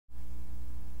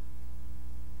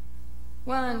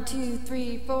1, 2,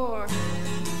 3, 4.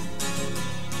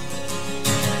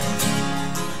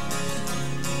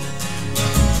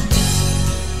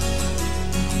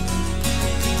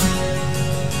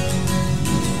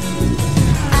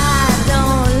 I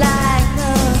don't like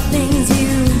the things you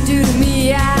do to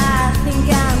me. I think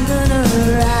I'm gonna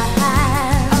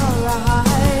ride.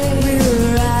 Alright,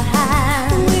 we'll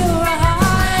ride.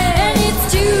 And it's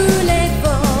too late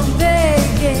for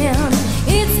begging.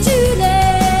 It's too late.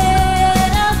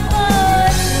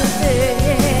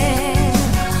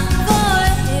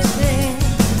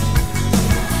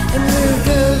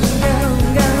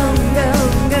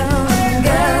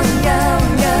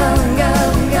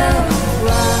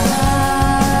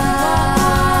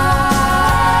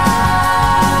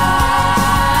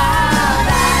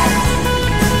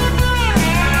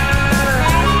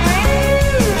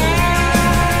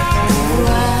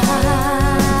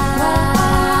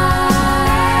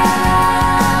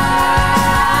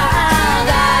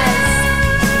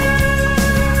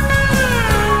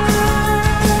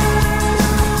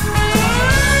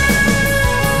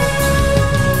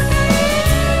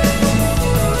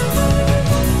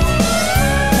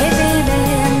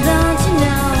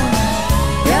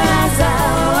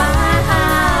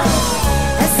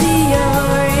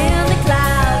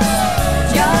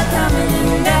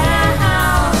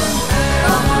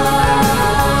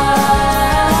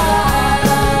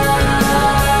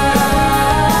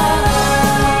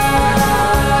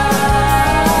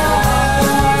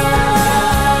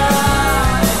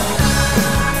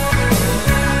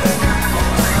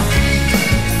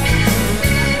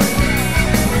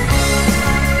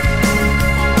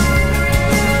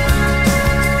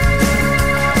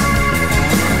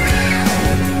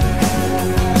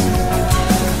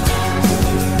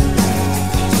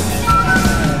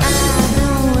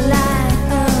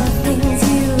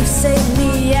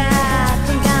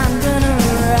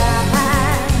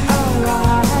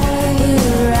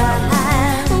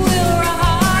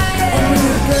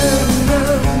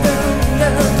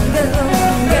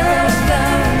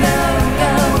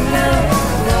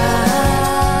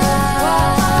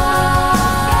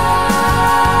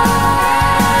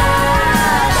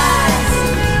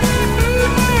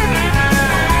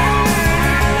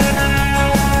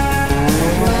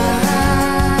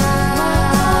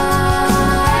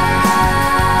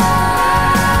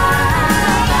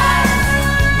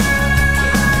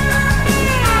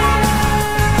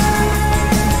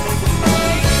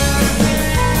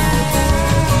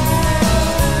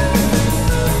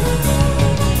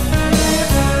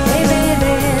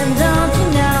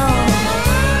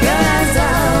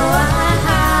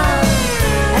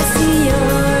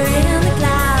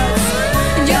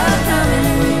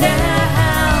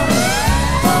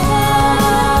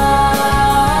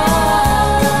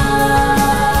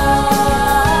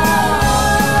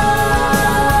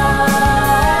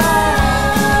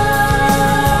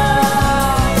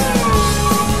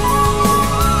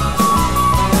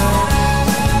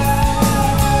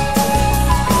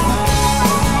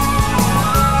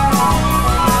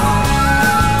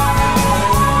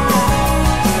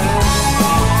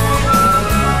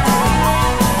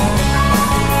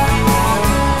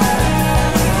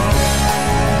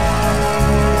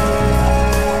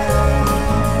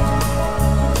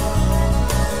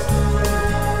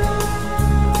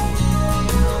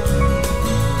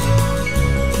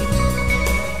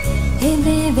 Hey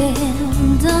baby,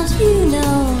 don't you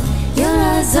know your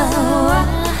eyes are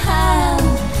wild?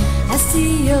 I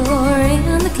see you're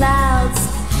in the clouds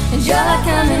and you're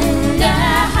coming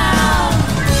down.